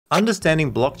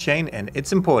Understanding blockchain and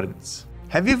its importance.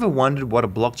 Have you ever wondered what a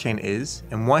blockchain is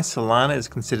and why Solana is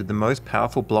considered the most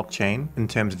powerful blockchain in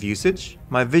terms of usage?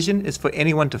 My vision is for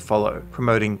anyone to follow,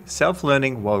 promoting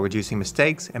self-learning while reducing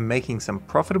mistakes and making some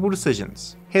profitable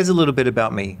decisions. Here's a little bit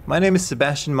about me. My name is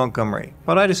Sebastian Montgomery,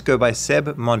 but I just go by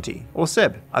Seb Monty, or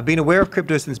Seb. I've been aware of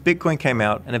crypto since Bitcoin came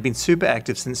out and have been super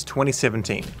active since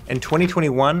 2017. In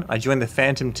 2021, I joined the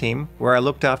Phantom team where I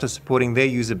looked after supporting their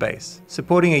user base.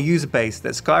 Supporting a user base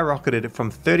that skyrocketed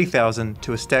from 30,000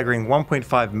 to a staggering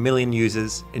 1.5 million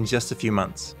users in just a few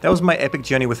months. That was my epic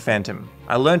journey with Phantom.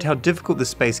 I learned how difficult this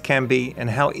space can be and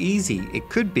how easy it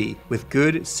could be with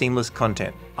good, seamless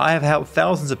content. I have helped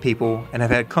thousands of people and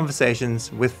have had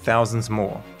conversations with thousands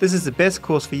more. This is the best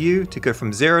course for you to go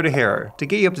from zero to hero, to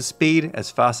get you up to speed as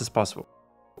fast as possible.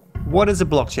 What is a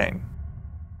blockchain?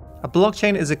 A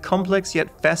blockchain is a complex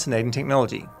yet fascinating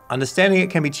technology. Understanding it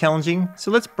can be challenging, so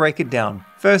let's break it down.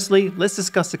 Firstly, let's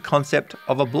discuss the concept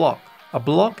of a block. A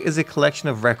block is a collection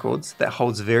of records that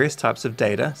holds various types of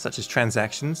data, such as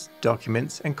transactions,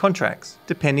 documents, and contracts,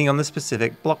 depending on the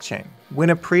specific blockchain. When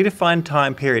a predefined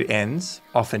time period ends,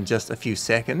 often just a few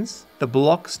seconds, the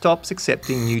block stops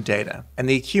accepting new data, and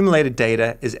the accumulated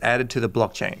data is added to the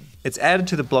blockchain. It's added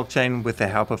to the blockchain with the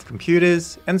help of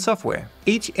computers and software.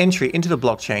 Each entry into the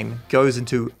blockchain goes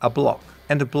into a block,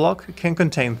 and a block can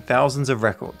contain thousands of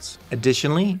records.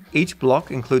 Additionally, each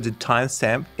block includes a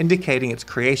timestamp indicating its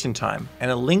creation time and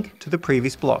a link to the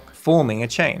previous block, forming a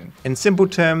chain. In simple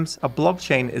terms, a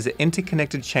blockchain is an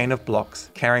interconnected chain of blocks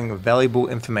carrying valuable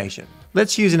information.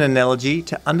 Let's use an analogy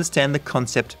to understand the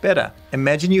concept better.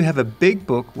 Imagine you have a big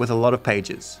book with a lot of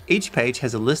pages. Each page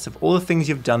has a list of all the things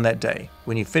you've done that day.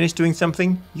 When you finish doing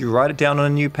something, you write it down on a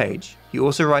new page. You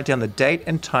also write down the date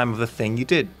and time of the thing you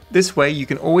did. This way you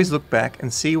can always look back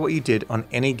and see what you did on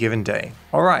any given day.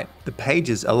 Alright, the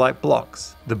pages are like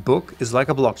blocks. The book is like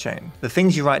a blockchain. The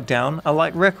things you write down are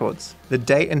like records. The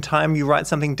date and time you write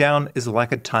something down is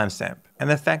like a timestamp. And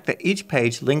the fact that each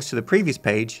page links to the previous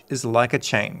page is like a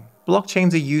chain.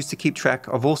 Blockchains are used to keep track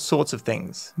of all sorts of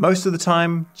things, most of the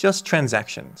time just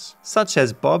transactions, such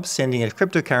as Bob sending a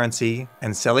cryptocurrency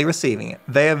and Sally receiving it.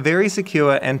 They are very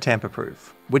secure and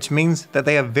tamper-proof, which means that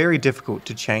they are very difficult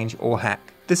to change or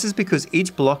hack. This is because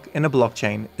each block in a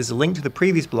blockchain is linked to the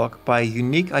previous block by a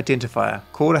unique identifier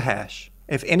called a hash.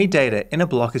 If any data in a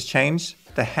block is changed,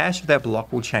 the hash of that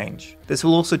block will change. This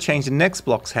will also change the next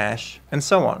block's hash, and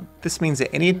so on. This means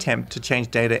that any attempt to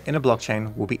change data in a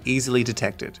blockchain will be easily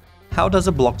detected. How does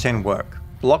a blockchain work?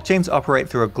 Blockchains operate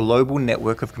through a global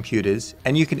network of computers,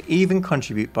 and you can even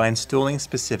contribute by installing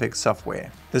specific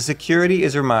software. The security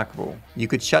is remarkable. You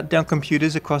could shut down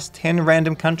computers across 10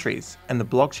 random countries, and the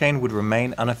blockchain would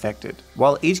remain unaffected.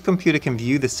 While each computer can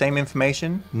view the same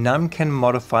information, none can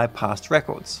modify past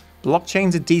records.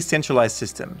 Blockchains are decentralized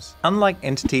systems, unlike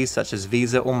entities such as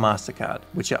Visa or MasterCard,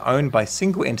 which are owned by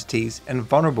single entities and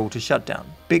vulnerable to shutdown.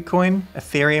 Bitcoin,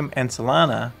 Ethereum, and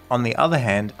Solana, on the other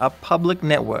hand, are public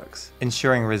networks,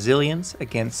 ensuring resilience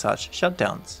against such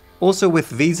shutdowns. Also, with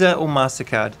Visa or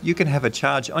MasterCard, you can have a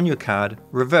charge on your card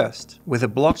reversed. With a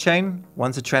blockchain,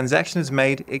 once a transaction is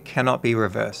made, it cannot be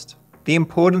reversed. The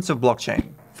importance of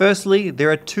blockchain. Firstly,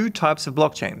 there are two types of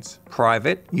blockchains.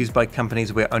 Private, used by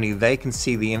companies where only they can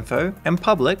see the info, and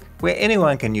public, where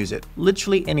anyone can use it,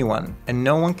 literally anyone, and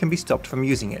no one can be stopped from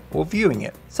using it or viewing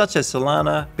it, such as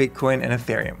Solana, Bitcoin, and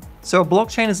Ethereum. So a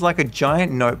blockchain is like a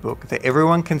giant notebook that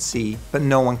everyone can see, but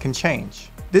no one can change.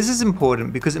 This is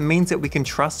important because it means that we can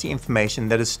trust the information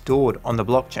that is stored on the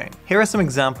blockchain. Here are some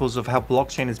examples of how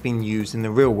blockchain is being used in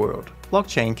the real world.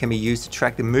 Blockchain can be used to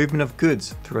track the movement of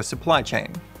goods through a supply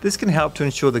chain. This can help to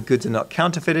ensure the goods are not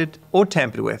counterfeited or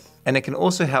tampered with, and it can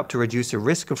also help to reduce the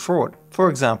risk of fraud. For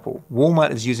example,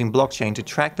 Walmart is using blockchain to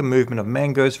track the movement of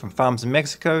mangoes from farms in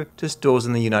Mexico to stores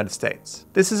in the United States.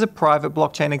 This is a private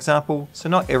blockchain example, so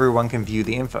not everyone can view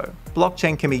the info.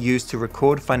 Blockchain can be used to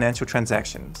record financial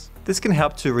transactions. This can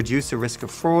help to reduce the risk of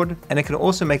fraud, and it can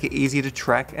also make it easier to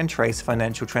track and trace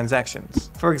financial transactions.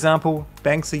 For example,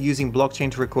 banks are using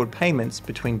blockchain to record payments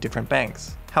between different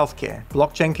banks. Healthcare.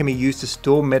 Blockchain can be used to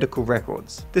store medical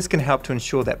records. This can help to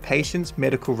ensure that patients'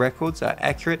 medical records are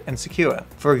accurate and secure.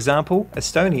 For example,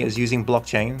 Estonia is using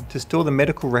blockchain to store the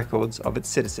medical records of its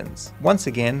citizens. Once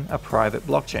again, a private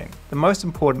blockchain. The most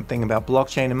important thing about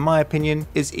blockchain, in my opinion,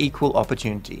 is equal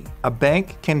opportunity. A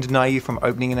bank can deny you from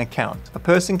opening an account. A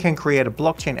person can create a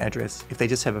blockchain address if they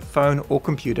just have a phone or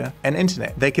computer and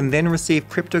internet. They can then receive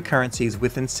cryptocurrencies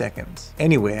within seconds,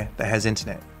 anywhere that has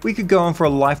internet. We could go on for a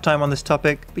lifetime on this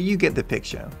topic, but you get the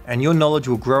picture, and your knowledge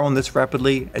will grow on this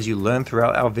rapidly as you learn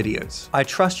throughout our videos. I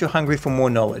trust you're hungry for more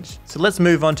knowledge, so let's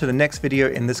move on to the next video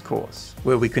in this course,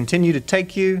 where we continue to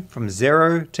take you from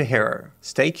zero to hero.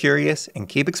 Stay curious and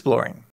keep exploring.